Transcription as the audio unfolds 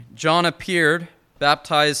John appeared,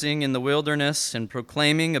 baptizing in the wilderness and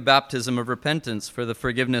proclaiming a baptism of repentance for the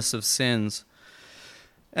forgiveness of sins.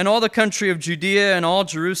 And all the country of Judea and all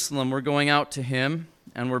Jerusalem were going out to him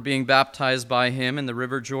and were being baptized by him in the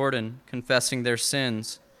river Jordan, confessing their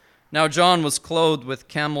sins. Now John was clothed with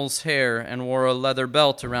camel's hair and wore a leather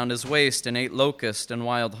belt around his waist and ate locust and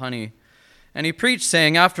wild honey. And he preached,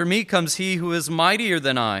 saying, "After me comes he who is mightier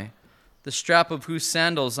than I, the strap of whose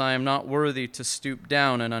sandals I am not worthy to stoop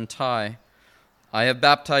down and untie. I have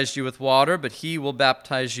baptized you with water, but he will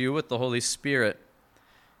baptize you with the Holy Spirit."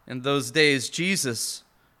 In those days Jesus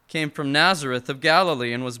came from Nazareth of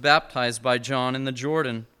Galilee and was baptized by John in the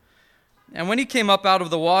Jordan. And when he came up out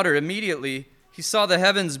of the water, immediately he saw the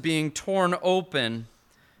heavens being torn open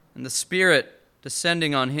and the Spirit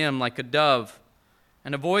descending on him like a dove.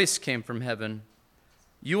 And a voice came from heaven,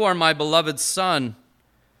 "You are my beloved Son.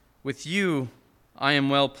 With you I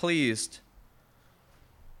am well pleased."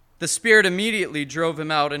 The Spirit immediately drove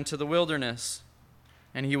him out into the wilderness,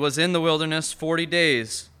 and he was in the wilderness 40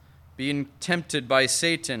 days, being tempted by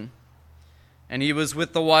Satan. And he was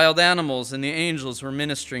with the wild animals, and the angels were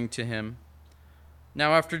ministering to him.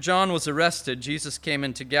 Now after John was arrested, Jesus came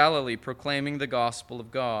into Galilee, proclaiming the gospel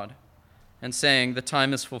of God, and saying, "The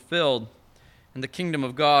time is fulfilled, and the kingdom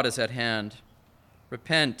of God is at hand.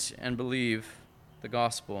 Repent and believe the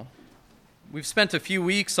gospel." We've spent a few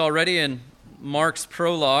weeks already in Mark's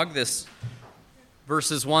prologue, this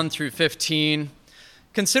verses 1 through 15,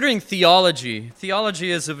 considering theology.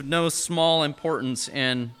 Theology is of no small importance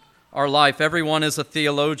in our life. Everyone is a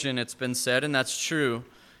theologian, it's been said, and that's true.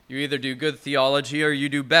 You either do good theology or you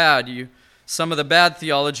do bad. Some of the bad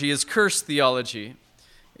theology is cursed theology.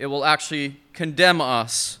 It will actually condemn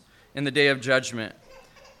us in the day of judgment.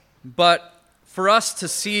 But for us to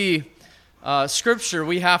see Scripture,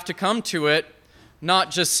 we have to come to it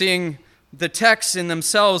not just seeing the texts in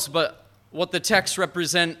themselves, but what the texts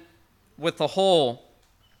represent with the whole.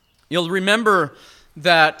 You'll remember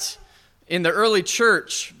that in the early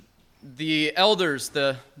church, the elders,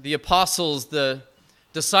 the apostles, the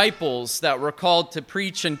disciples that were called to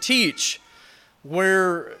preach and teach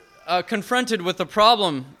were confronted with a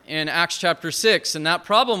problem in Acts chapter 6, and that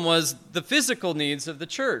problem was the physical needs of the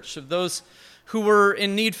church, of those who were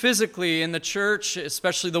in need physically in the church,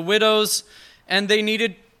 especially the widows, and they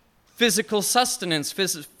needed physical sustenance,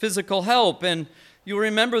 physical help. And you'll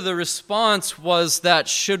remember the response was that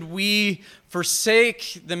should we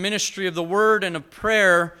forsake the ministry of the word and of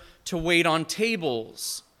prayer to wait on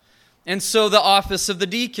tables? And so the office of the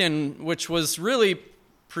deacon, which was really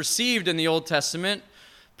perceived in the Old Testament,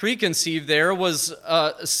 preconceived there, was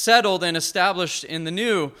settled and established in the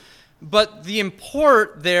New. But the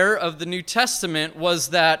import there of the New Testament was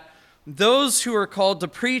that those who are called to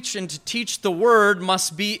preach and to teach the Word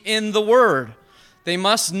must be in the Word. They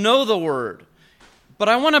must know the Word. But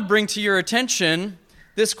I want to bring to your attention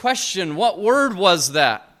this question: what Word was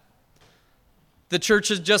that? The church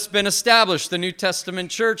has just been established, the New Testament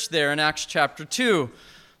church there in Acts chapter 2.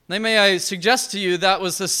 May I suggest to you that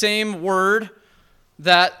was the same Word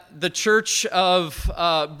that the church of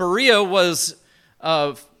Berea was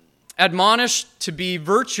admonished to be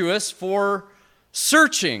virtuous for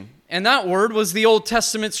searching. And that word was the Old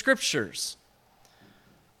Testament Scriptures.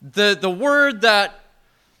 The word that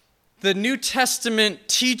the New Testament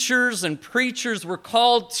teachers and preachers were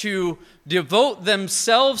called to devote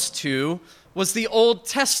themselves to was the Old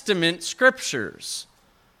Testament Scriptures.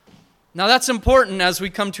 Now that's important as we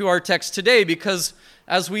come to our text today, because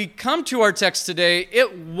as we come to our text today,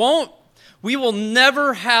 we will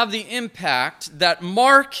never have the impact that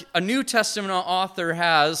Mark, a New Testament author,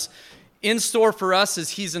 has in store for us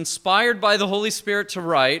as he's inspired by the Holy Spirit to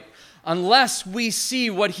write, unless we see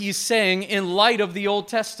what he's saying in light of the Old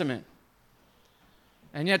Testament.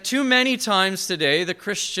 And yet too many times today, the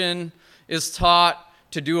Christian is taught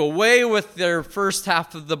to do away with their first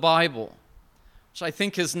half of the Bible, which I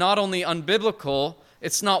think is not only unbiblical,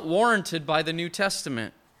 it's not warranted by the New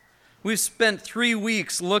Testament. We've spent 3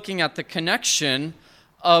 weeks looking at the connection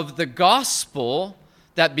of the gospel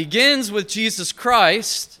that begins with Jesus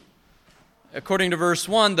Christ. According to verse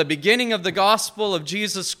 1, the beginning of the gospel of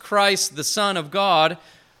Jesus Christ, the Son of God.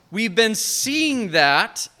 We've been seeing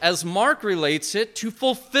that, as Mark relates it, to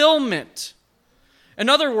fulfillment. In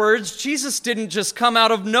other words, Jesus didn't just come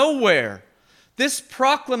out of nowhere. This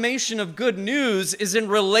proclamation of good news is in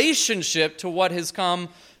relationship to what has come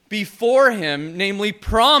before him, namely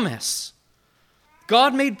promise.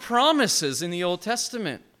 God made promises in the Old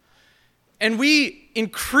Testament. And we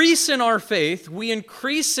increase in our faith, we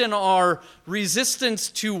increase in our resistance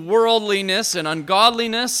to worldliness and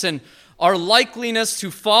ungodliness and our likeliness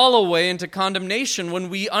to fall away into condemnation when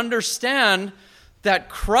we understand that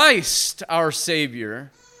Christ, our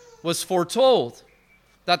Savior, was foretold.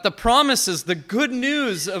 That the promises, the good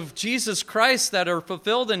news of Jesus Christ that are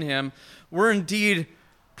fulfilled in him were indeed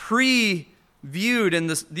previewed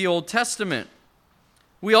in the Old Testament.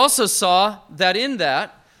 We also saw that in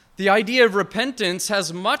that, the idea of repentance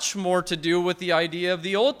has much more to do with the idea of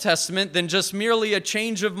the Old Testament than just merely a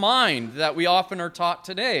change of mind that we often are taught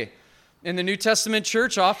today. In the New Testament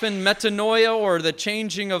church, often metanoia, or the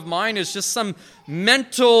changing of mind, is just some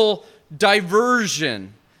mental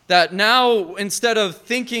diversion. That now, instead of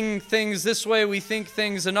thinking things this way, we think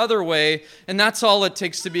things another way, and that's all it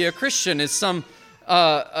takes to be a Christian, is some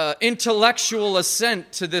intellectual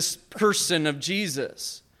assent to this person of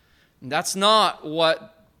Jesus. And that's not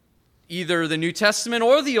what either the New Testament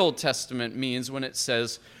or the Old Testament means when it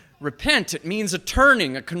says repent. It means a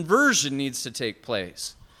turning, a conversion needs to take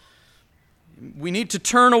place. We need to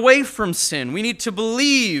turn away from sin. We need to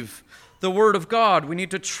believe the Word of God. We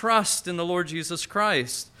need to trust in the Lord Jesus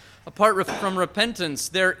Christ. Apart from repentance,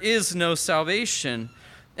 there is no salvation.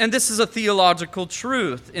 And this is a theological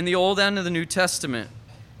truth in the Old and in the New Testament.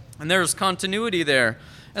 And there's continuity there.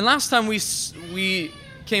 And last time we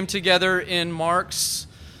came together in Mark's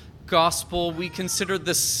Gospel, we considered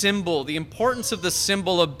the symbol, the importance of the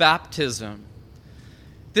symbol of baptism.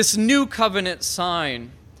 This new covenant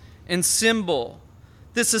sign and symbol,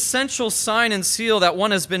 this essential sign and seal that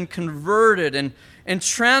one has been converted and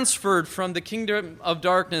transferred from the kingdom of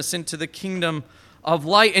darkness into the kingdom of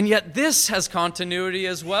light. And yet this has continuity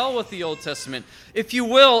as well with the Old Testament. If you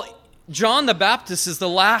will, John the Baptist is the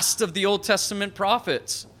last of the Old Testament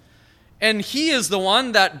prophets. And he is the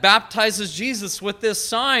one that baptizes Jesus with this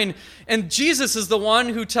sign. And Jesus is the one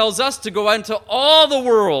who tells us to go out into all the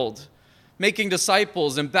world, making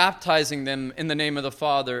disciples and baptizing them in the name of the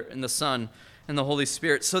Father and the Son and the Holy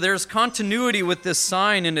Spirit. So there's continuity with this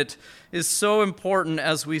sign, and it is so important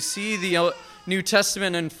as we see the New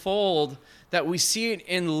Testament unfold that we see it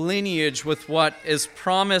in lineage with what is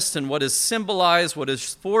promised and what is symbolized, what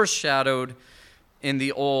is foreshadowed in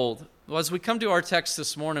the Old. Well, as we come to our text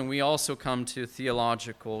this morning, we also come to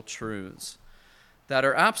theological truths that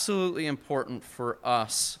are absolutely important for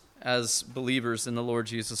us as believers in the Lord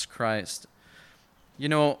Jesus Christ. You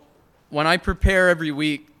know, when I prepare every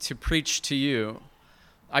week to preach to you,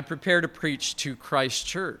 I prepare to preach to Christ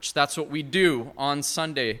Church. That's what we do on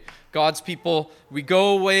Sunday. God's people, we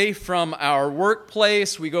go away from our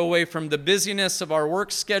workplace, we go away from the busyness of our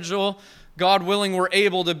work schedule. God willing, we're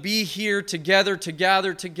able to be here together, to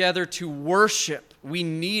gather together, to worship. We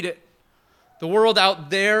need it. The world out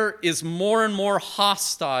there is more and more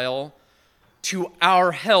hostile to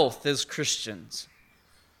our health as Christians.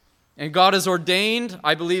 And God has ordained,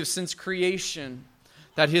 I believe, since creation,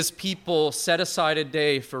 that his people set aside a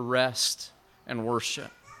day for rest and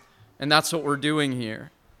worship. And that's what we're doing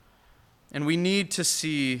here. And we need to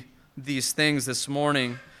see these things this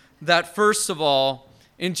morning. That first of all,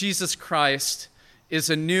 in Jesus Christ is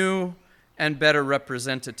a new and better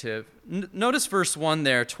representative. Notice verse 1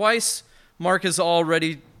 there. Twice Mark has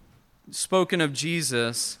already spoken of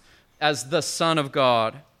Jesus as the Son of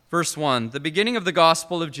God. Verse 1, the beginning of the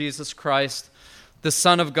gospel of Jesus Christ, the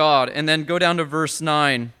Son of God. And then go down to verse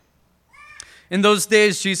 9. In those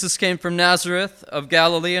days, Jesus came from Nazareth of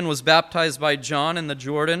Galilee and was baptized by John in the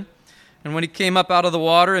Jordan. And when he came up out of the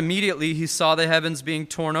water, immediately he saw the heavens being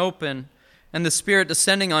torn open, and the Spirit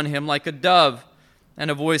descending on him like a dove.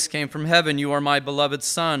 And a voice came from heaven, "You are my beloved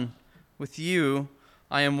Son. With you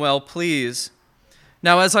I am well pleased."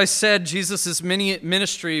 Now, as I said, Jesus'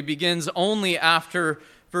 ministry begins only after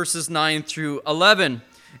verses 9 through 11.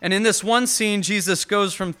 And in this one scene, Jesus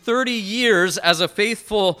goes from 30 years as a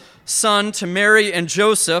faithful son to Mary and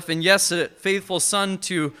Joseph, and yes, a faithful son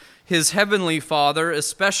to his heavenly Father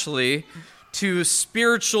especially, to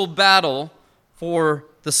spiritual battle for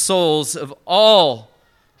the souls of all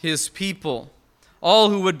his people, all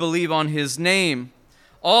who would believe on his name,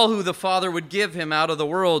 all who the Father would give him out of the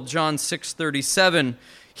world, John 6:37.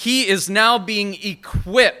 He is now being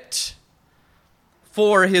equipped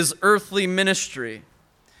for his earthly ministry.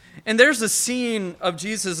 And there's a scene of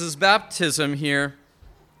Jesus' baptism here.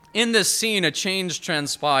 In this scene, a change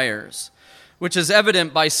transpires, which is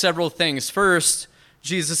evident by several things. First,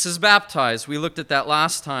 Jesus is baptized. We looked at that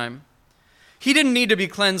last time. He didn't need to be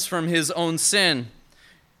cleansed from his own sin.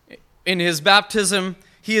 In his baptism,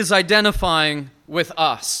 he is identifying with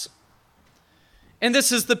us. And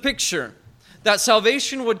this is the picture, that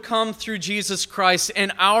salvation would come through Jesus Christ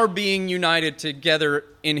and our being united together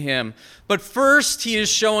in him. But first, he is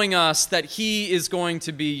showing us that he is going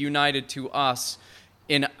to be united to us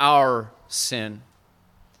in our sin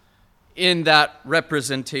in that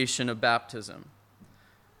representation of baptism.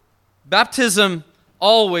 Baptism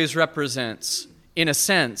always represents, in a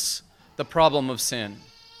sense, the problem of sin.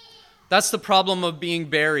 That's the problem of being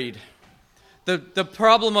buried. The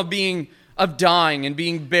problem of dying and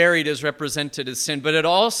being buried is represented as sin, but it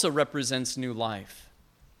also represents new life.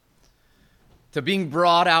 To being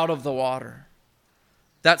brought out of the water.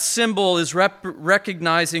 That symbol is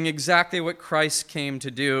recognizing exactly what Christ came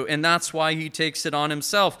to do, and that's why he takes it on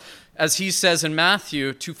himself, as he says in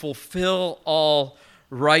Matthew, to fulfill all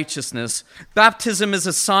righteousness. Baptism is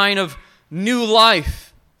a sign of new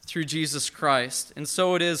life through Jesus Christ, and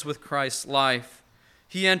so it is with Christ's life.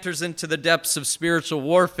 He enters into the depths of spiritual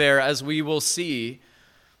warfare, as we will see,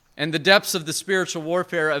 and the depths of the spiritual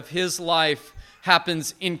warfare of his life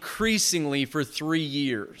happens increasingly for 3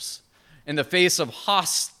 years in the face of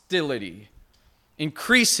hostility,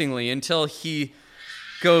 increasingly until he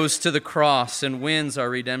goes to the cross and wins our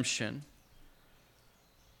redemption.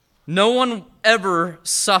 No one ever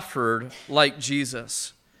suffered like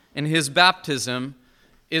Jesus, and his baptism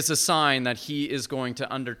is a sign that he is going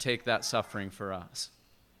to undertake that suffering for us.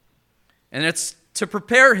 And it's to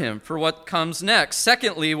prepare him for what comes next.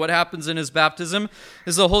 Secondly, what happens in his baptism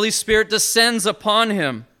is the Holy Spirit descends upon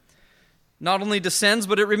him. Not only descends,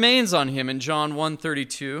 but it remains on him in John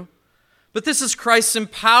 1:32. But this is Christ's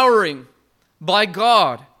empowering by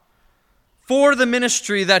God for the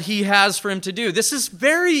ministry that he has for him to do. This is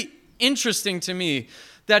very interesting to me,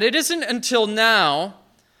 that it isn't until now,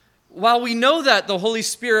 while we know that the Holy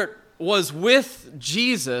Spirit was with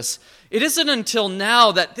Jesus, it isn't until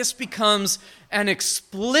now that this becomes an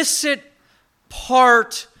explicit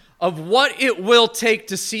part of what it will take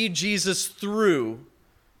to see Jesus through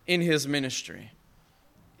in his ministry,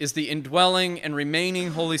 is the indwelling and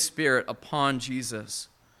remaining Holy Spirit upon Jesus.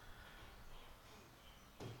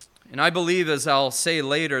 And I believe, as I'll say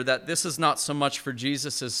later, that this is not so much for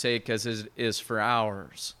Jesus' sake as it is for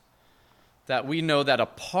ours. That we know that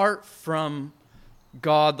apart from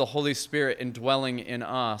God, the Holy Spirit, indwelling in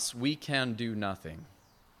us, we can do nothing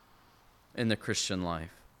in the Christian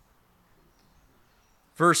life.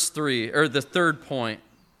 Verse 3, or the third point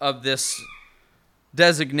of this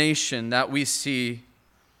designation that we see,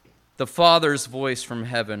 the Father's voice from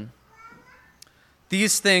heaven.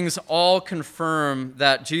 These things all confirm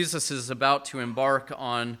that Jesus is about to embark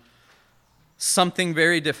on something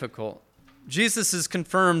very difficult. Jesus is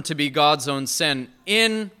confirmed to be God's own Son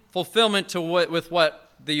in fulfillment to with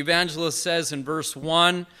what the evangelist says in verse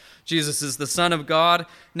 1. Jesus is the Son of God.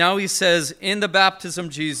 Now he says, in the baptism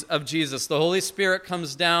of Jesus, the Holy Spirit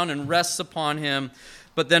comes down and rests upon him.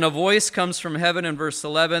 But then a voice comes from heaven in verse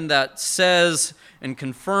 11 that says and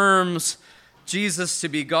confirms Jesus to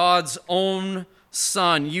be God's own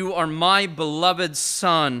Son. You are my beloved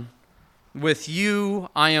Son. With you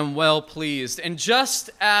I am well pleased. And just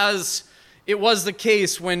as it was the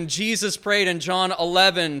case when Jesus prayed in John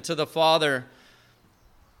 11 to the Father,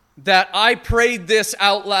 that I prayed this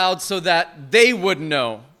out loud so that they would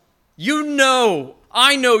know. You know,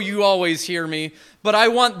 I know you always hear me, but I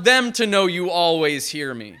want them to know you always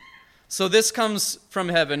hear me. So this comes from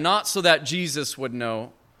heaven, not so that Jesus would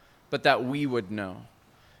know, but that we would know.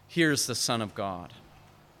 Here's the Son of God.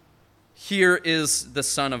 Here is the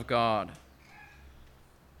Son of God.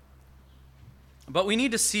 But we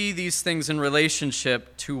need to see these things in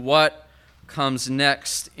relationship to what comes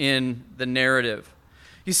next in the narrative.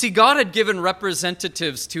 You see, God had given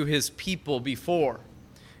representatives to his people before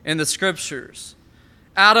in the Scriptures.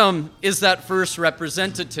 Adam is that first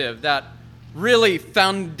representative, that really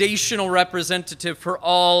foundational representative for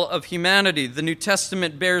all of humanity. The New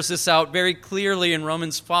Testament bears this out very clearly in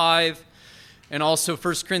Romans 5 and also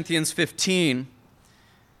 1 Corinthians 15,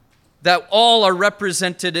 that all are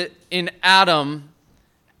represented in Adam,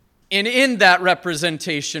 and in that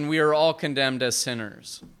representation we are all condemned as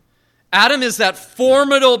sinners. Adam is that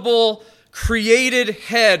formidable created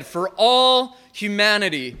head for all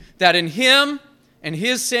humanity, that in him and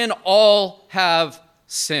his sin all have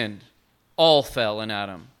sinned. All fell in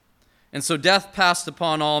Adam. And so death passed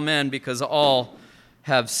upon all men because all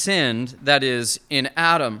have sinned, that is, in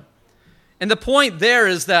Adam. And the point there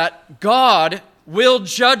is that God will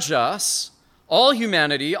judge us, all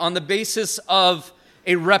humanity, on the basis of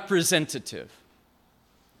a representative.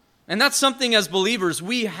 And that's something as believers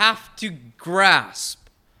we have to grasp.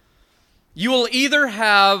 You will either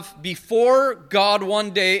have before God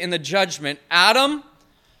one day in the judgment Adam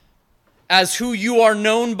as who you are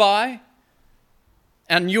known by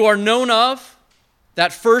and you are known of,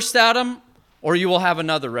 that first Adam, or you will have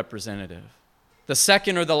another representative, the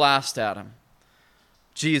second or the last Adam,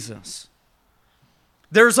 Jesus.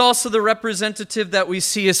 There's also the representative that we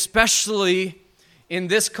see, especially in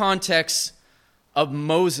this context, of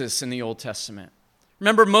Moses in the Old Testament.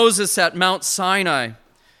 Remember Moses at Mount Sinai.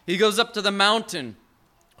 He goes up to the mountain.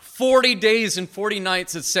 40 days and 40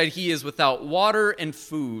 nights it said he is without water and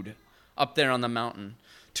food up there on the mountain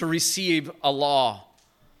to receive a law,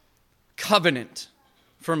 covenant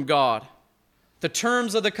from God. The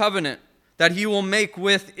terms of the covenant that he will make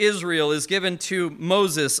with Israel is given to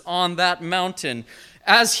Moses on that mountain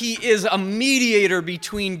as he is a mediator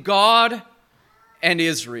between God and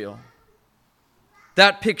Israel.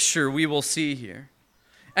 That picture we will see here.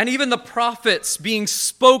 And even the prophets being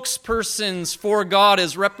spokespersons for God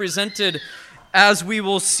is represented, as we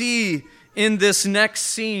will see in this next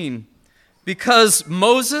scene. Because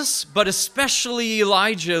Moses, but especially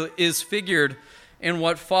Elijah, is figured in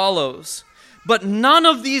what follows. But none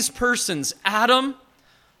of these persons, Adam,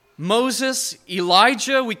 Moses,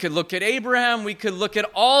 Elijah, we could look at Abraham, we could look at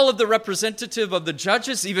all of the representative of the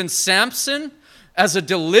judges, even Samson as a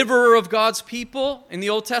deliverer of God's people in the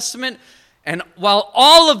Old Testament. And while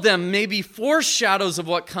all of them may be foreshadows of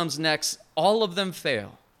what comes next, all of them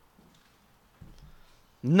fail.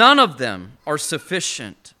 None of them are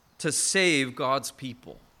sufficient to save God's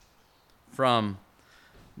people from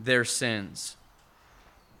their sins.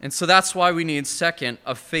 And so that's why we need, second,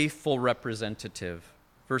 a faithful representative.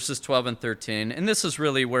 Verses 12 and 13. And this is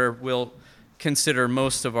really where we'll consider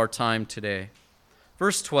most of our time today.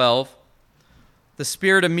 Verse 12, the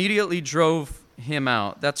Spirit immediately drove him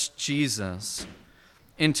out, that's Jesus,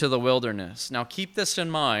 into the wilderness. Now keep this in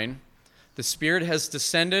mind. The Spirit has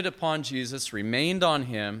descended upon Jesus, remained on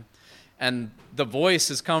him, and the voice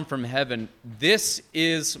has come from heaven. This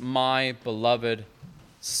is my beloved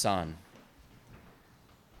Son.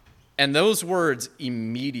 And those words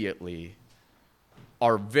immediately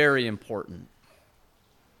are very important,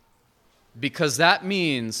 because that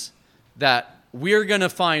means that we're going to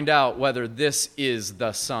find out whether this is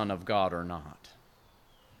the Son of God or not.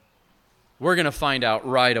 We're going to find out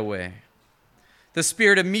right away. The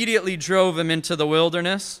Spirit immediately drove him into the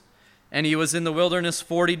wilderness, and he was in the wilderness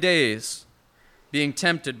 40 days, being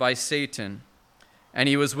tempted by Satan. And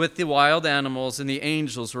he was with the wild animals, and the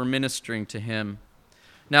angels were ministering to him.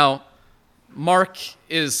 Now, Mark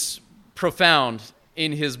is profound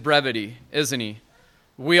in his brevity, isn't he?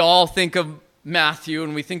 We all think of Matthew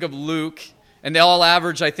and we think of Luke, and they all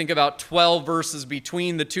average, I think, about 12 verses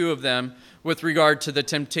between the two of them with regard to the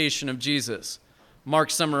temptation of Jesus. Mark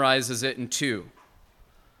summarizes it in 2.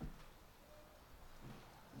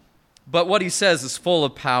 But what he says is full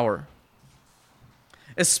of power,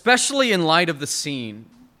 especially in light of the scene.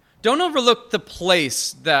 Don't overlook the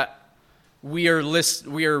place that we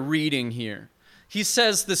are reading here. He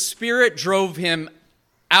says the Spirit drove him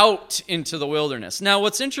out into the wilderness. Now,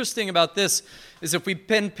 what's interesting about this is if we've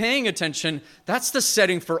been paying attention, that's the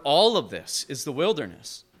setting for all of this, is the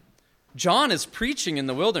wilderness. John is preaching in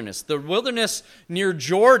the wilderness. The wilderness near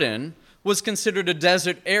Jordan was considered a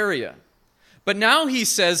desert area. But now he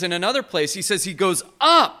says in another place, he says he goes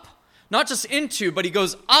up, not just into, but he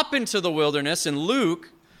goes up into the wilderness. In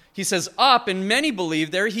Luke, he says up, and many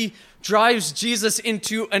believe there he drives Jesus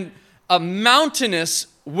into a mountainous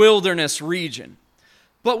wilderness region.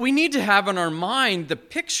 But we need to have in our mind the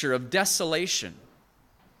picture of desolation,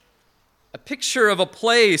 a picture of a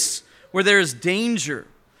place where there is danger.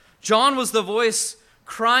 John was the voice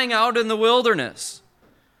crying out in the wilderness.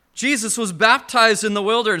 Jesus was baptized in the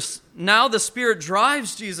wilderness. Now the Spirit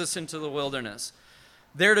drives Jesus into the wilderness,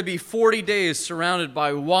 there to be 40 days surrounded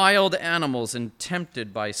by wild animals and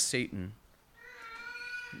tempted by Satan.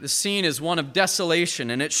 The scene is one of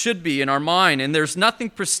desolation, and it should be in our mind. And there's nothing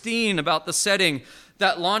pristine about the setting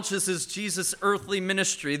that launches as Jesus' earthly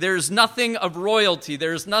ministry. There's nothing of royalty.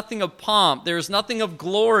 There's nothing of pomp. There's nothing of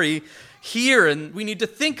glory here. And we need to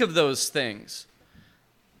think of those things,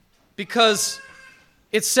 because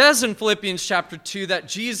it says in Philippians chapter 2 that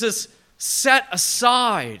Jesus set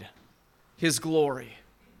aside his glory.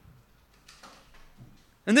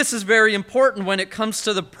 And this is very important when it comes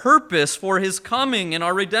to the purpose for his coming and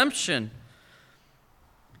our redemption.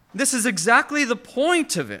 This is exactly the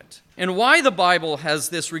point of it, and why the Bible has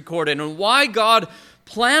this recorded, and why God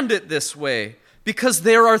planned it this way. Because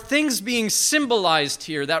there are things being symbolized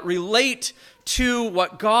here that relate to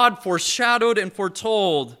what God foreshadowed and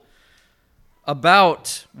foretold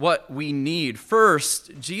about what we need.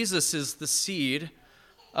 First, Jesus is the seed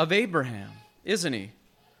of Abraham, isn't he?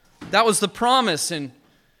 That was the promise in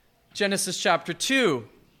Genesis chapter 2.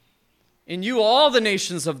 In you all the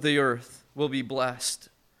nations of the earth will be blessed.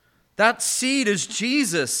 That seed is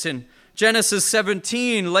Jesus in Genesis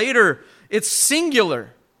 17. Later, it's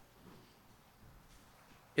singular.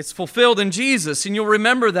 It's fulfilled in Jesus. And you'll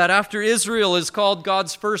remember that after Israel is called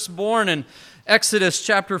God's firstborn in Exodus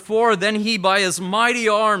chapter 4, then he by his mighty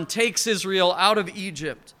arm takes Israel out of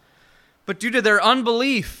Egypt. But due to their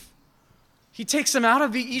unbelief, he takes them out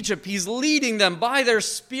of Egypt. He's leading them by their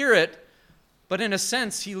Spirit. But in a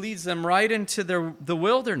sense, he leads them right into the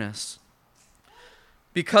wilderness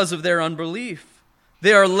because of their unbelief.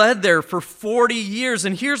 They are led there for 40 years.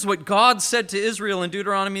 And here's what God said to Israel in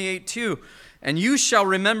Deuteronomy 8:2. And you shall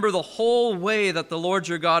remember the whole way that the Lord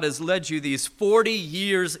your God has led you these 40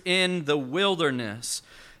 years in the wilderness,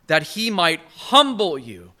 that he might humble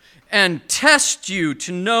you and test you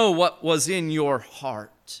to know what was in your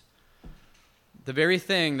heart. The very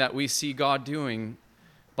thing that we see God doing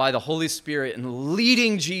by the Holy Spirit and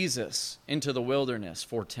leading Jesus into the wilderness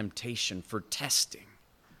for temptation, for testing.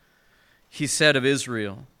 He said of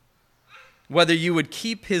Israel, whether you would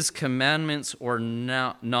keep his commandments or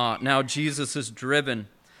not. Now Jesus is driven,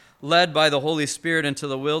 led by the Holy Spirit into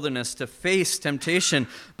the wilderness to face temptation.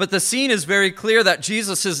 But the scene is very clear that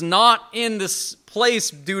Jesus is not in this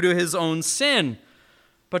place due to his own sin,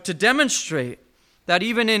 but to demonstrate that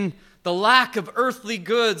even in the lack of earthly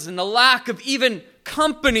goods and the lack of even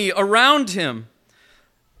company around him,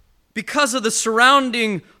 because of the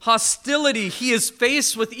surrounding hostility, he is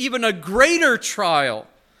faced with even a greater trial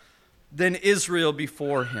than Israel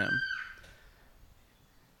before him.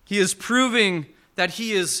 He is proving that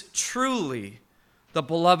he is truly the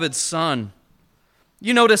beloved Son.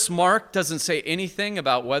 You notice Mark doesn't say anything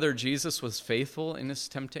about whether Jesus was faithful in his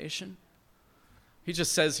temptation. He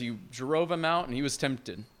just says he drove him out and he was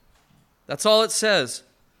tempted. That's all it says.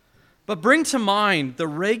 But bring to mind the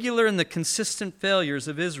regular and the consistent failures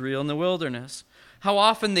of Israel in the wilderness. How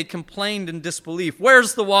often they complained in disbelief.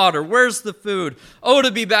 Where's the water? Where's the food? Oh,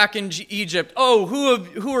 to be back in Egypt. Oh,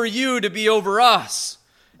 who are you to be over us?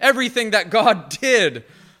 Everything that God did,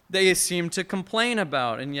 they seem to complain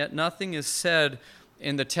about. And yet nothing is said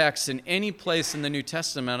in the text in any place in the New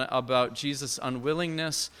Testament about Jesus'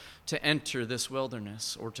 unwillingness to enter this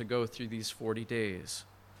wilderness or to go through these 40 days.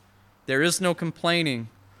 There is no complaining.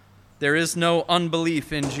 There is no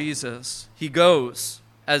unbelief in Jesus. He goes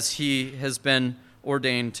as he has been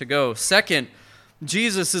ordained to go. Second,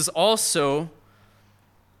 Jesus is also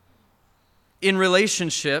in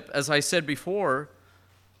relationship, as I said before,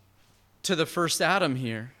 to the first Adam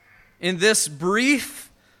here. In this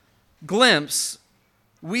brief glimpse,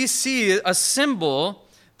 we see a symbol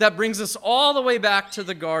that brings us all the way back to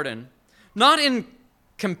the garden, not in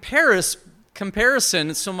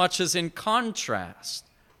comparison so much as in contrast,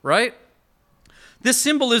 right? This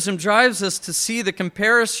symbolism drives us to see the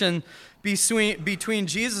comparison between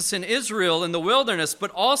Jesus and Israel in the wilderness,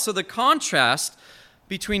 but also the contrast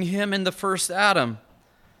between him and the first Adam.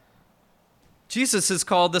 Jesus is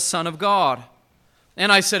called the Son of God.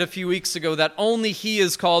 And I said a few weeks ago that only he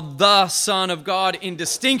is called the Son of God in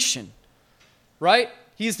distinction, right?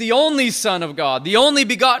 He's the only Son of God, the only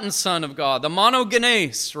begotten Son of God, the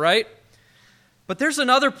monogenes, right? But there's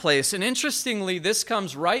another place, and interestingly, this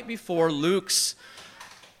comes right before Luke's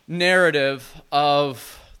narrative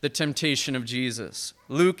of the temptation of Jesus.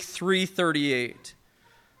 Luke 3:38.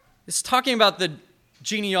 It's talking about the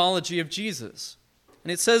genealogy of Jesus.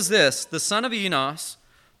 And it says this, the son of Enos,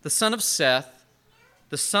 the son of Seth,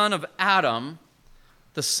 the son of Adam,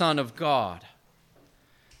 the son of God.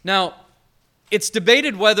 Now, it's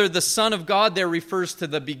debated whether the Son of God there refers to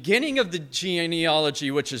the beginning of the genealogy,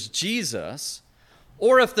 which is Jesus,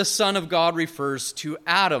 or if the Son of God refers to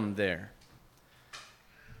Adam there.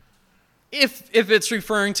 If it's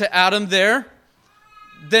referring to Adam there,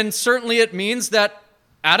 then certainly it means that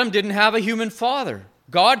Adam didn't have a human father.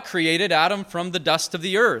 God created Adam from the dust of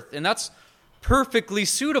the earth, and that's perfectly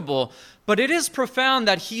suitable. But it is profound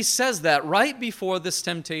that he says that right before this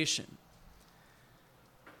temptation.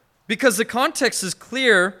 Because the context is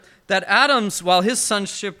clear that Adam's, while his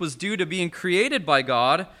sonship was due to being created by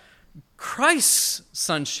God, Christ's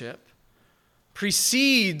sonship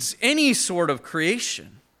precedes any sort of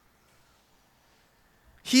creation.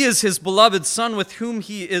 He is his beloved Son with whom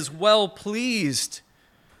he is well pleased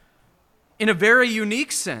in a very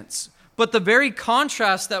unique sense. But the very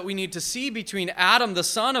contrast that we need to see between Adam, the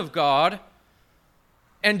Son of God,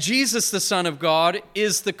 and Jesus, the Son of God,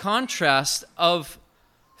 is the contrast of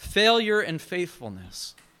failure and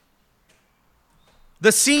faithfulness.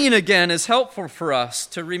 The scene, again, is helpful for us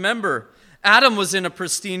to remember. Adam was in a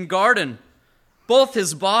pristine garden. Both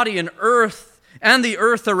his body and the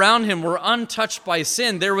earth around him were untouched by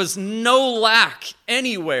sin. There was no lack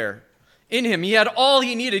anywhere in him. He had all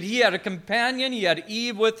he needed. He had a companion. He had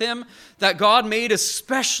Eve with him that God made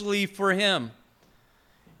especially for him.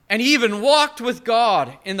 and he even walked with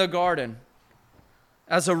God in the garden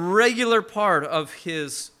as a regular part of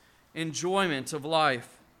his enjoyment of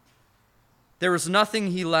life. There was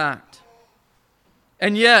nothing he lacked.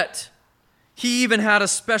 And yet, he even had a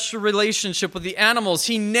special relationship with the animals.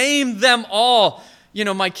 He named them all. You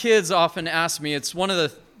know, my kids often ask me, it's one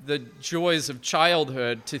of the joys of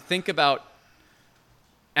childhood to think about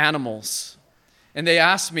animals. And they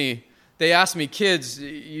ask me, kids,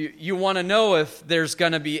 you want to know if there's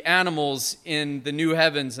going to be animals in the new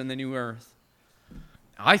heavens and the new earth?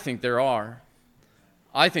 I think there are.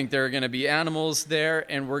 I think there are going to be animals there,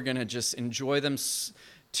 and we're going to just enjoy them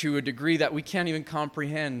to a degree that we can't even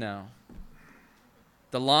comprehend now.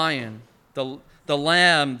 The lion, the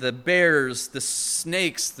lamb, the bears, the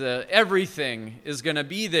snakes, everything is going to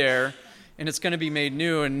be there, and it's going to be made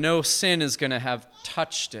new, and no sin is going to have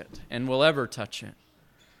touched it and will ever touch it.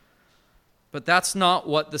 But that's not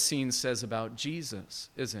what the scene says about Jesus,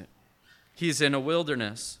 is it? He's in a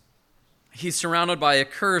wilderness. He's surrounded by a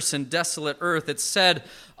curse and desolate earth. It's said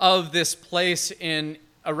of this place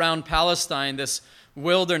around Palestine, this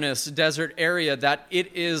wilderness, desert area, that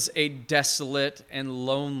it is a desolate and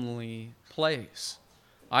lonely place.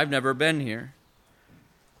 I've never been here.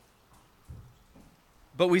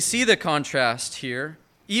 But we see the contrast here,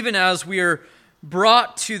 even as we are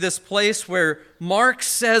brought to this place where Mark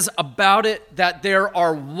says about it that there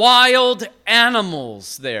are wild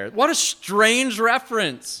animals there. What a strange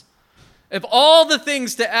reference. Of all the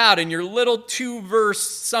things to add in your little 2-verse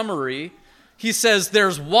summary, he says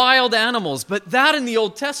there's wild animals. But that in the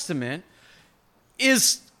Old Testament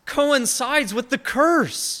coincides with the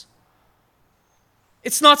curse.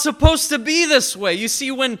 It's not supposed to be this way. You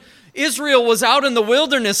see, when Israel was out in the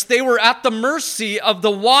wilderness, they were at the mercy of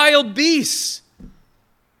the wild beasts.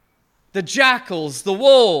 The jackals, the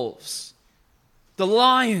wolves, the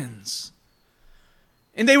lions.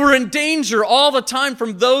 And they were in danger all the time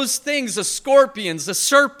from those things, the scorpions, the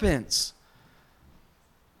serpents.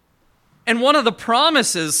 And one of the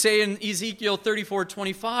promises, say in Ezekiel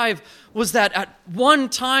 34:25, was that at one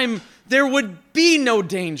time there would be no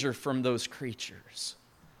danger from those creatures.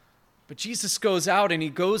 But Jesus goes out and he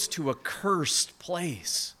goes to a cursed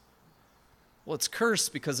place. Well, it's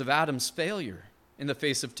cursed because of Adam's failure in the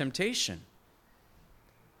face of temptation.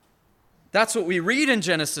 That's what we read in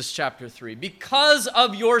Genesis chapter 3. Because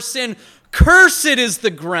of your sin, cursed is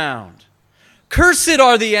the ground. Cursed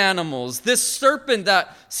are the animals. This serpent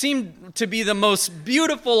that seemed to be the most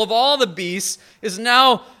beautiful of all the beasts is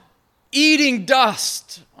now eating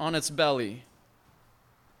dust on its belly.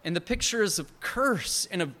 And the picture is of curse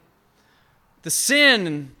and of the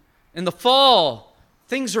sin and the fall.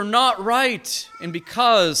 Things are not right. And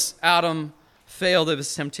because Adam failed of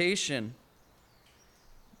his temptation.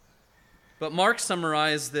 But Mark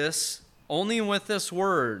summarized this only with this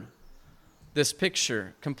word, this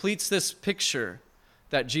picture, completes this picture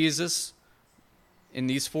that Jesus, in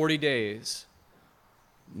these 40 days,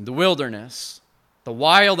 in the wilderness, the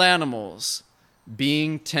wild animals,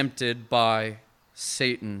 being tempted by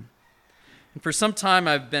Satan. And for some time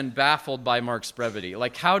I've been baffled by Mark's brevity.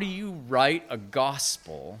 Like, how do you write a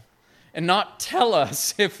gospel and not tell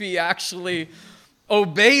us if he actually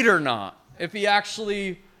obeyed or not, if he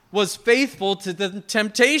actually was faithful to the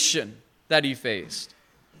temptation that he faced?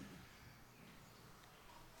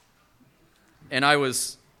 And I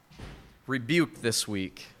was rebuked this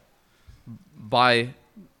week by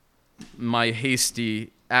my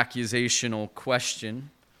hasty accusational question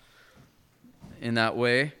in that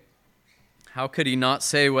way. How could he not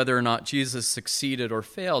say whether or not Jesus succeeded or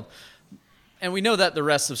failed? And we know that the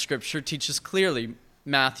rest of Scripture teaches clearly.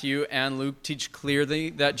 Matthew and Luke teach clearly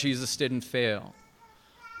that Jesus didn't fail.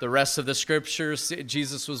 The rest of the Scriptures,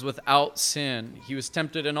 Jesus was without sin. He was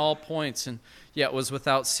tempted in all points and yet was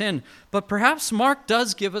without sin. But perhaps Mark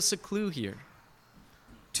does give us a clue here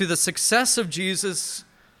to the success of Jesus'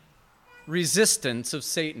 resistance of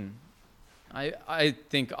Satan. I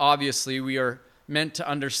think obviously we are meant to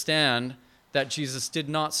understand that Jesus did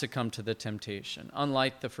not succumb to the temptation,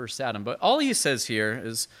 unlike the first Adam. But all he says here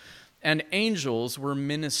is, and angels were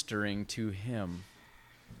ministering to him.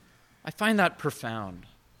 I find that profound.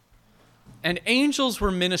 And angels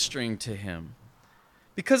were ministering to him.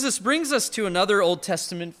 Because this brings us to another Old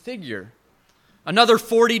Testament figure. Another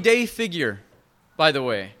 40-day figure, by the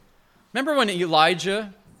way. Remember when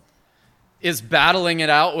Elijah is battling it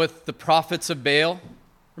out with the prophets of Baal?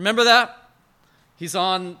 Remember that? He's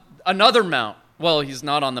on another mount. Well, he's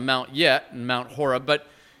not on the mount yet, in Mount Horeb, but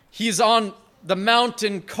he's on the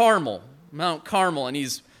mountain Carmel, Mount Carmel, and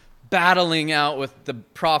he's battling out with the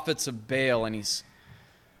prophets of Baal, and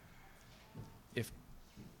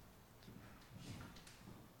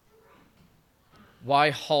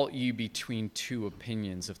Why halt ye between two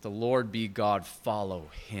opinions? If the Lord be God, follow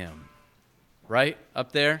him. Right?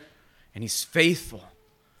 Up there? And he's faithful.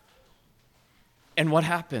 And what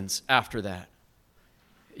happens after that?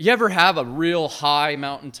 You ever have a real high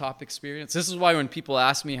mountaintop experience? This is why when people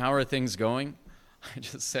ask me, how are things going? I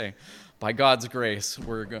just say, by God's grace,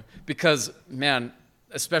 we're going. Because, man,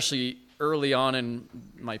 especially early on in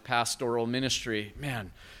my pastoral ministry,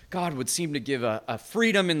 man, God would seem to give a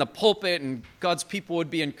freedom in the pulpit, and God's people would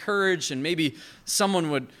be encouraged, and maybe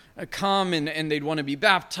someone would come and they'd want to be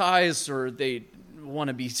baptized, or they'd want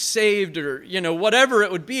to be saved, or, whatever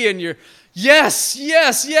it would be, and you're, yes,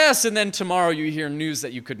 yes, yes, and then tomorrow you hear news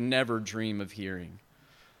that you could never dream of hearing.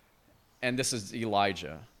 And this is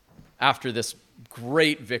Elijah. After this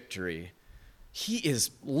great victory, he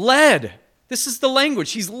is led. This is the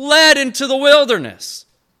language. He's led into the wilderness.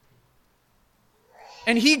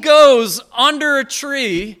 And he goes under a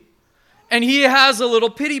tree, and he has a little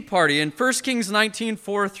pity party in 1 Kings 19,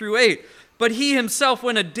 4-8. But he himself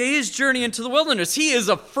went a day's journey into the wilderness. He is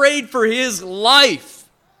afraid for his life.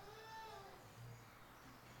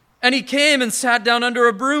 And he came and sat down under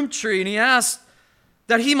a broom tree, and he asked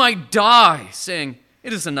that he might die, saying,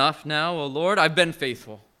 "It is enough now, O Lord, I've been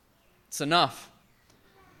faithful. It's enough.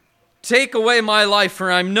 Take away my life,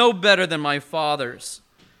 for I'm no better than my fathers."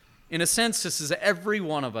 In a sense, this is every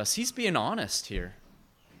one of us. He's being honest here.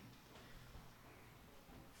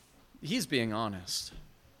 He's being honest.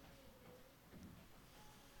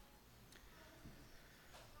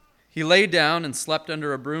 He lay down and slept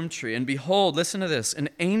under a broom tree, and behold, listen to this, an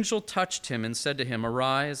angel touched him and said to him,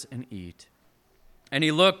 "Arise and eat." And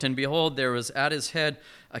he looked, and behold, there was at his head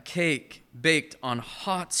a cake baked on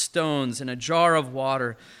hot stones and a jar of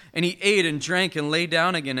water. And he ate and drank and lay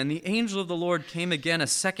down again. And the angel of the Lord came again a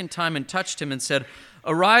second time and touched him and said,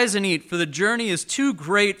 "Arise and eat, for the journey is too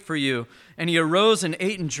great for you." And he arose and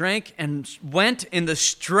ate and drank and went in the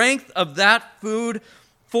strength of that food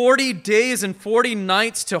 40 days and 40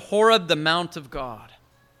 nights to Horeb, the mount of God.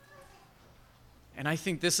 And I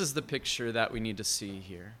think this is the picture that we need to see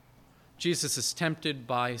here. Jesus is tempted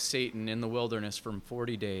by Satan in the wilderness for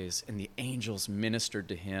 40 days, and the angels ministered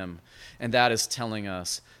to him. And that is telling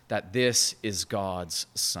us that this is God's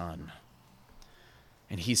Son.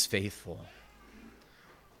 And he's faithful.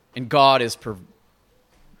 And God is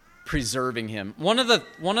preserving him. One of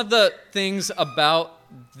the things about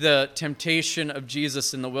the temptation of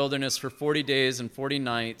Jesus in the wilderness for 40 days and 40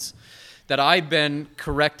 nights that I've been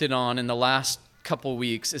corrected on in the last couple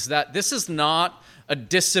weeks is that this is not a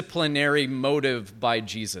disciplinary motive by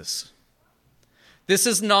Jesus. This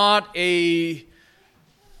is not him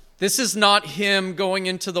going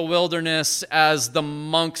into the wilderness as the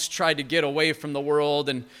monks tried to get away from the world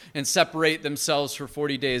and separate themselves for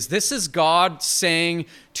 40 days. This is God saying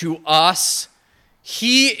to us,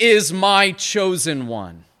 "He is my chosen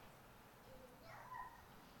one.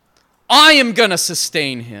 I am going to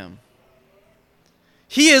sustain him.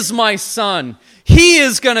 He is my son. He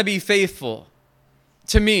is going to be faithful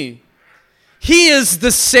to me. He is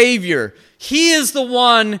the Savior. He is the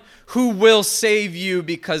one who will save you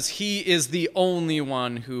because he is the only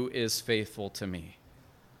one who is faithful to me."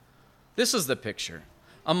 This is the picture.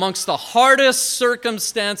 Amongst the hardest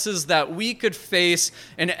circumstances that we could face,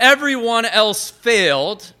 and everyone else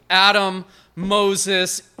failed, Adam,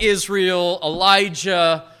 Moses, Israel,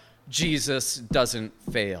 Elijah, Jesus doesn't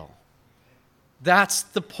fail. That's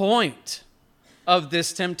the point of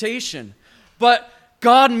this temptation. But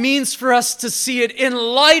God means for us to see it in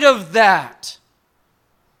light of that.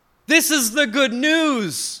 This is the good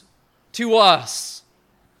news to us.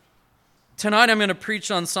 Tonight I'm going to preach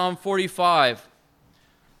on Psalm 45,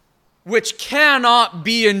 which cannot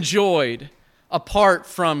be enjoyed apart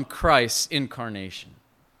from Christ's incarnation.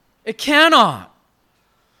 It cannot.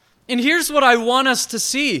 And here's what I want us to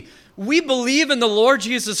see. We believe in the Lord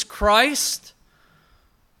Jesus Christ,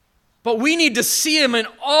 but we need to see him in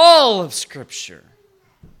all of Scripture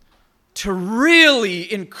to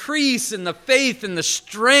really increase in the faith and the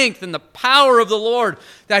strength and the power of the Lord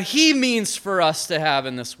that he means for us to have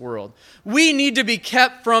in this world. We need to be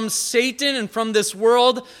kept from Satan and from this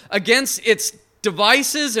world against its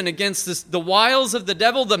devices and against the wiles of the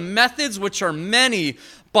devil, the methods which are many,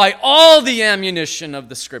 by all the ammunition of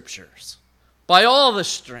the Scriptures, by all the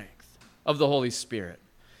strength of the Holy Spirit.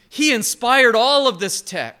 He inspired all of this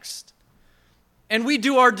text. And we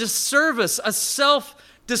do our disservice, a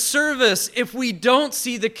self-disservice, if we don't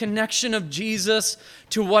see the connection of Jesus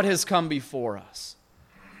to what has come before us.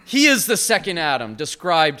 He is the second Adam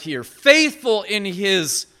described here, faithful in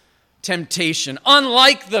his temptation,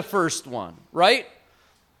 unlike the first one, right?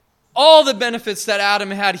 All the benefits that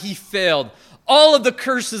Adam had, he failed. All of the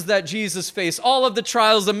curses that Jesus faced, all of the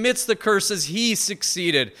trials amidst the curses, he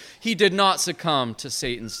succeeded. He did not succumb to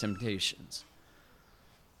Satan's temptations.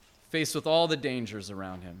 Faced with all the dangers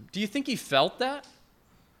around him. Do you think he felt that?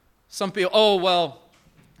 Some people,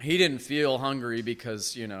 he didn't feel hungry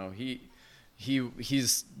because,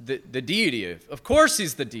 he's the deity. Of course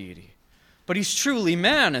he's the deity. But he's truly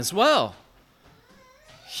man as well.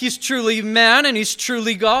 He's truly man and he's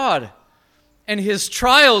truly God. And his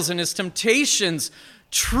trials and his temptations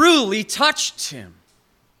truly touched him.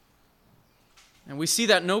 And we see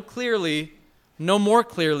that no more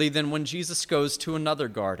clearly than when Jesus goes to another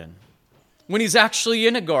garden. When he's actually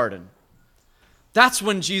in a garden. That's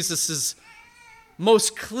when Jesus'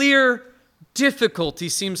 most clear difficulty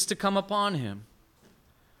seems to come upon him.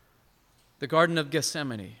 The Garden of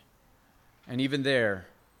Gethsemane. And even there,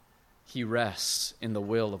 he rests in the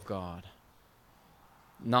will of God.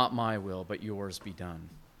 Not my will, but yours be done.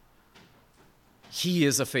 He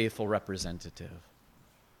is a faithful representative.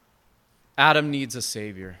 Adam needs a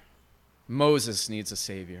Savior. Moses needs a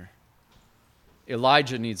Savior.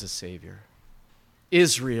 Elijah needs a Savior.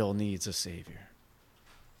 Israel needs a Savior.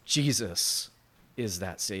 Jesus is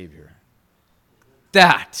that Savior.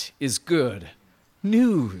 That is good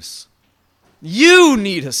news. You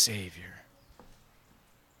need a Savior.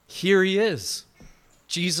 Here he is,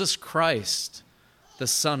 Jesus Christ, the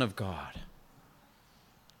Son of God.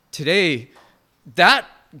 Today, that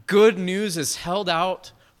good news is held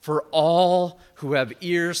out for all who have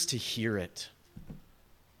ears to hear it.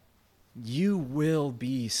 You will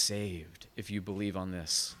be saved if you believe on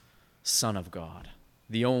this Son of God,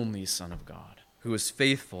 the only Son of God, who is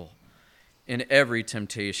faithful in every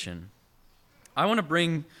temptation. I want to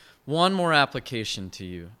bring one more application to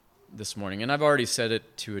you this morning, and I've already said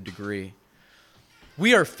it to a degree.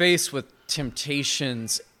 We are faced with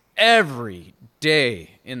temptations every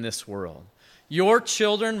day in this world. Your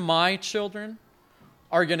children, my children,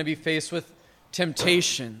 are going to be faced with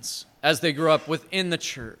temptations as they grow up within the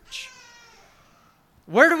church.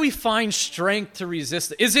 Where do we find strength to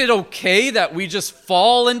resist? Is it okay that we just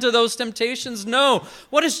fall into those temptations? No.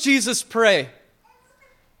 What does Jesus pray?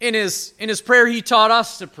 In his prayer, he taught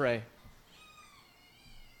us to pray.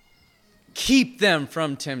 Keep them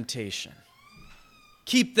from temptation.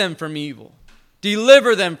 Keep them from evil.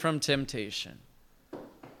 Deliver them from temptation.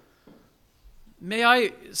 May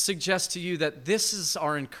I suggest to you that this is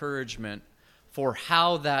our encouragement for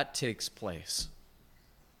how that takes place.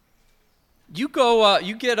 You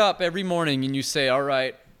get up every morning and you say, all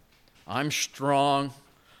right, I'm strong,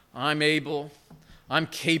 I'm able, I'm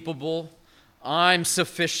capable, I'm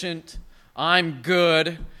sufficient, I'm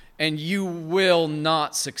good, and you will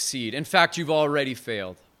not succeed. In fact, you've already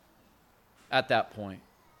failed at that point.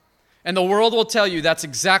 And the world will tell you that's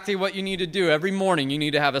exactly what you need to do. Every morning you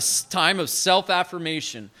need to have a time of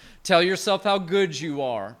self-affirmation. Tell yourself how good you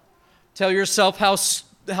are. Tell yourself how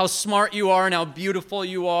smart you are and how beautiful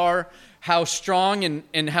you are, how strong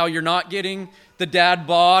and how you're not getting the dad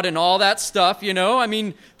bod and all that stuff,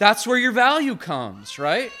 that's where your value comes,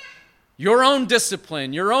 right? Your own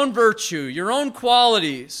discipline, your own virtue, your own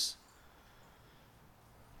qualities.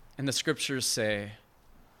 And the scriptures say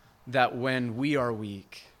that when we are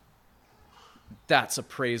weak, that's a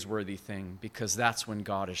praiseworthy thing because that's when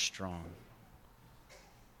God is strong.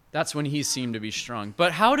 That's when he's seen to be strong.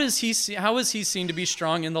 But how is he seen to be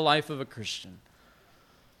strong in the life of a Christian?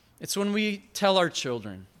 It's when we tell our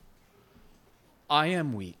children, I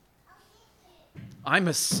am weak. I'm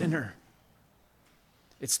a sinner.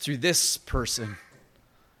 It's through this person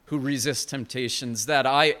who resists temptations that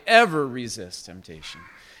I ever resist temptation.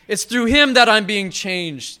 It's through him that I'm being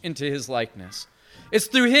changed into his likeness. It's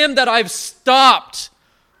through him that I've stopped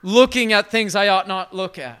looking at things I ought not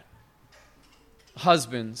look at.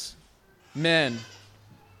 Husbands, men,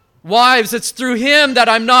 wives, it's through him that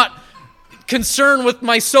I'm not concerned with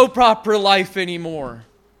my soap opera life anymore,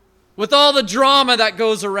 with all the drama that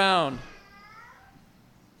goes around.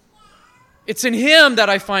 It's in him that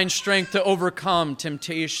I find strength to overcome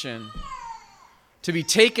temptation, to be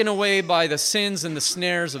taken away by the sins and the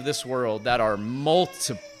snares of this world that are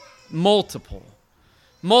multitude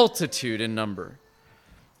in number.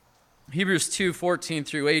 Hebrews 2:14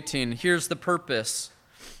 through 18, here's the purpose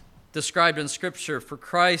described in Scripture. For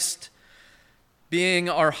Christ, being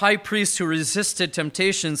our high priest who resisted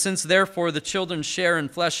temptation, since therefore the children share in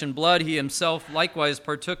flesh and blood, he himself likewise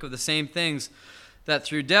partook of the same things, that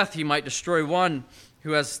through death he might destroy one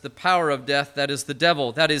who has the power of death, that is the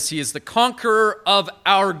devil. That is, he is the conqueror of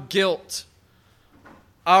our guilt,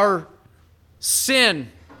 our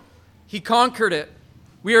sin. He conquered it.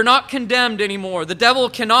 We are not condemned anymore. The devil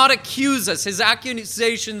cannot accuse us. His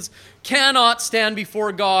accusations cannot stand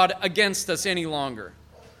before God against us any longer.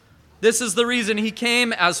 This is the reason he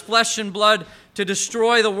came as flesh and blood, to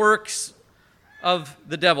destroy the works of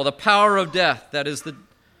the devil, the power of death, that is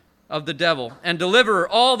of the devil, and deliver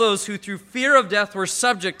all those who through fear of death were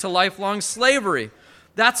subject to lifelong slavery.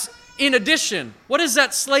 That's in addition. What does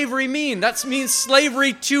that slavery mean? That means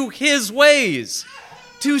slavery to his ways,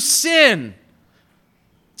 to sin,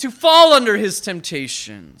 to fall under his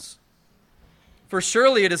temptations. For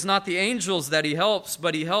surely it is not the angels that he helps,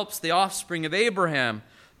 but he helps the offspring of Abraham,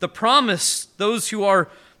 the promise, those who are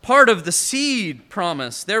part of the seed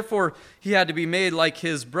promise. Therefore, he had to be made like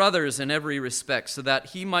his brothers in every respect, so that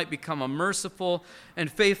he might become a merciful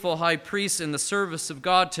and faithful high priest in the service of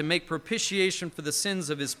God, to make propitiation for the sins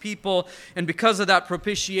of his people. And because of that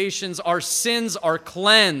propitiation, our sins are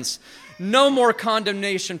cleansed. No more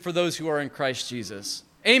condemnation for those who are in Christ Jesus.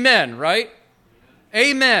 Amen, right?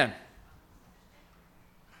 Amen.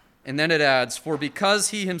 And then it adds, for because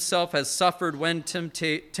he himself has suffered when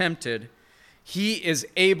tempted, he is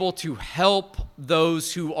able to help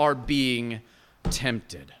those who are being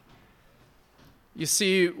tempted. You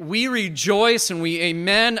see, we rejoice and we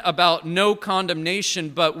amen about no condemnation,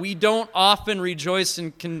 but we don't often rejoice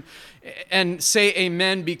and say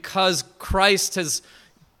amen because Christ has,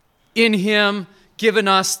 in him, given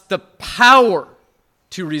us the power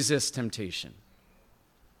to resist temptation.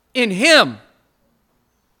 In him.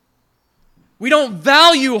 We don't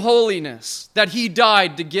value holiness that he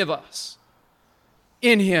died to give us.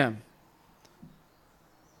 In him.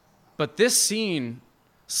 But this scene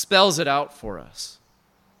spells it out for us.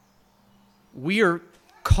 We are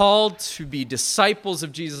called to be disciples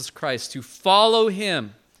of Jesus Christ, to follow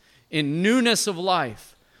him in newness of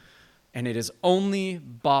life. And it is only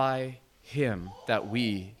by him that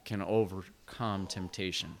we can overcome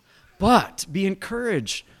temptation. But be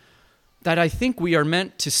encouraged that I think we are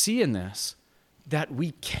meant to see in this that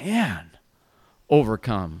we can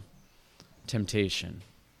overcome temptation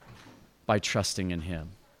by trusting in him.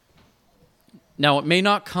 Now, it may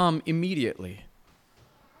not come immediately,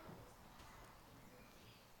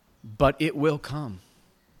 but it will come.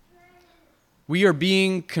 We are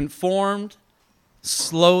being conformed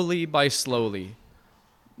slowly by slowly,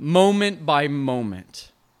 moment by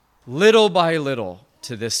moment, little by little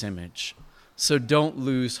to this image. So don't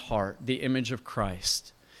lose heart, the image of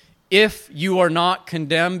Christ. If you are not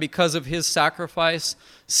condemned because of his sacrifice,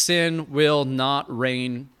 sin will not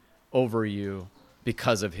reign over you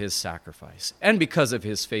because of his sacrifice and because of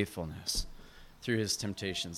his faithfulness through his temptations.